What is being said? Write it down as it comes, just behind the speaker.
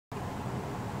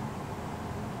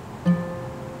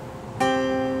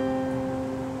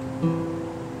Morning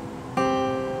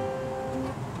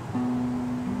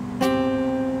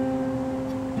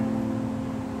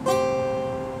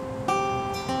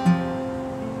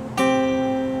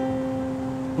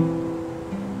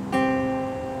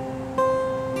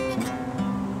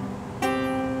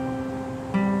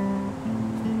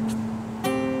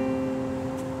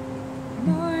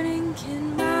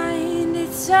can mind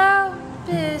its own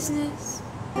business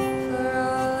for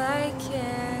all I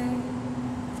care.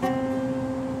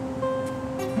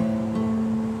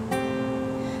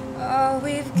 All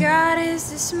we've got is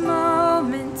this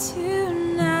moment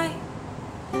tonight.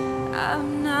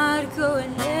 I'm not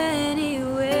going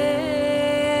anywhere.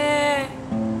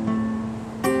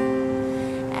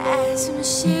 As I'm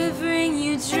shivering,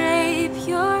 you drape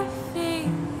your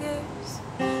fingers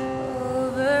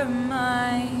over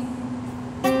mine.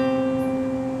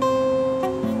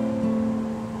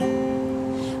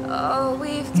 All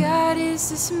we've got is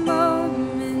this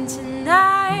moment, and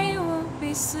I won't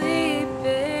be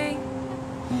sleeping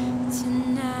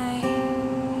tonight.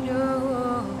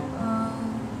 Oh,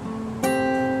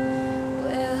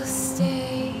 we'll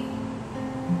stay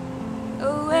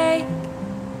awake,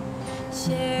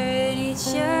 sharing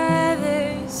each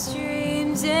other's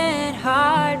dreams and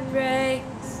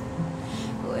heartbreaks.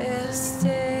 We'll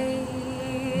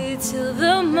stay till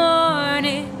the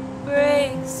morning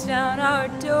breaks down our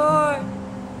door.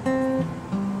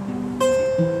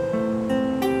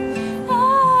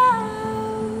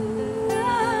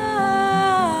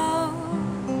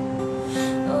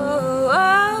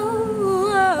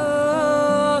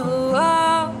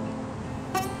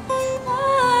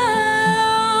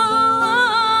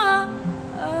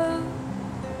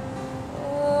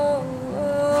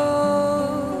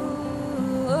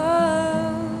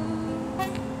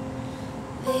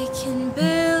 They can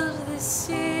build the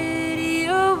city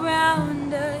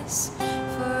around us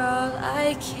for all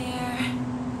I care.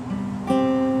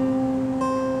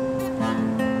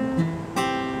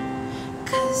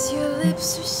 Cause your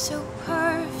lips are so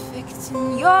perfect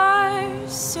and you're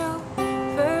so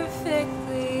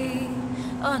perfectly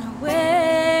unaware.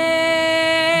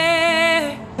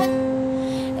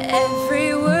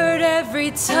 Every word,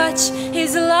 every touch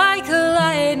is like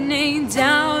lightning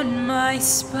down my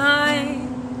spine.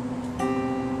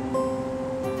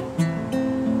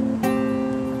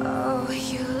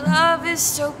 Love is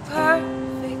so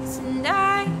perfect, and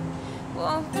I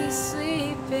won't be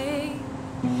sleeping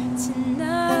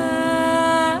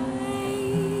tonight.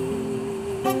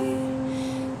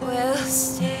 We'll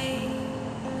stay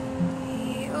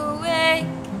awake,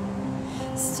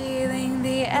 stealing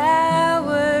the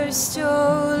hours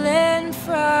stolen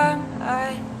from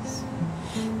us.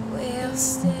 We'll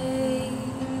stay,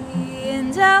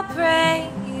 and I'll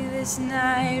pray this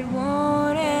night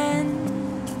won't end.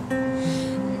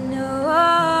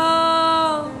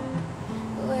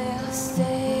 We'll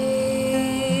stay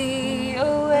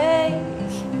awake,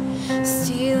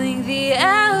 stealing the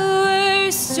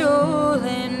hours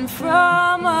stolen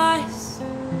from us.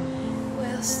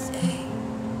 We'll stay,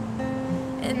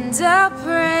 and I'll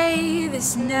pray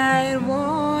this night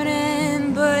won't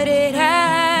end, but it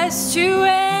has to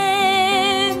end.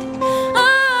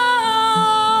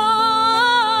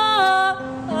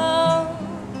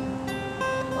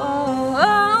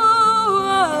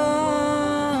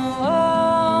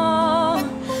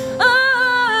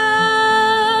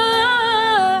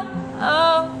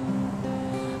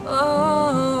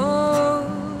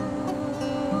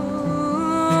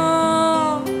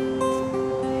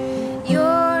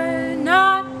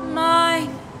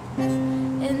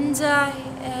 I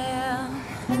am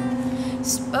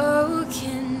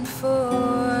spoken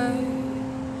for,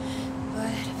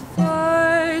 but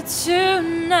for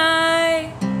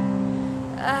tonight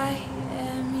I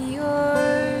am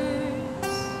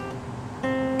yours.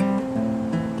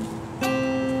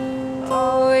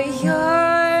 Oh,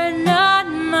 you're not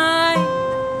mine,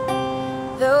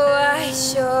 though I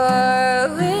sure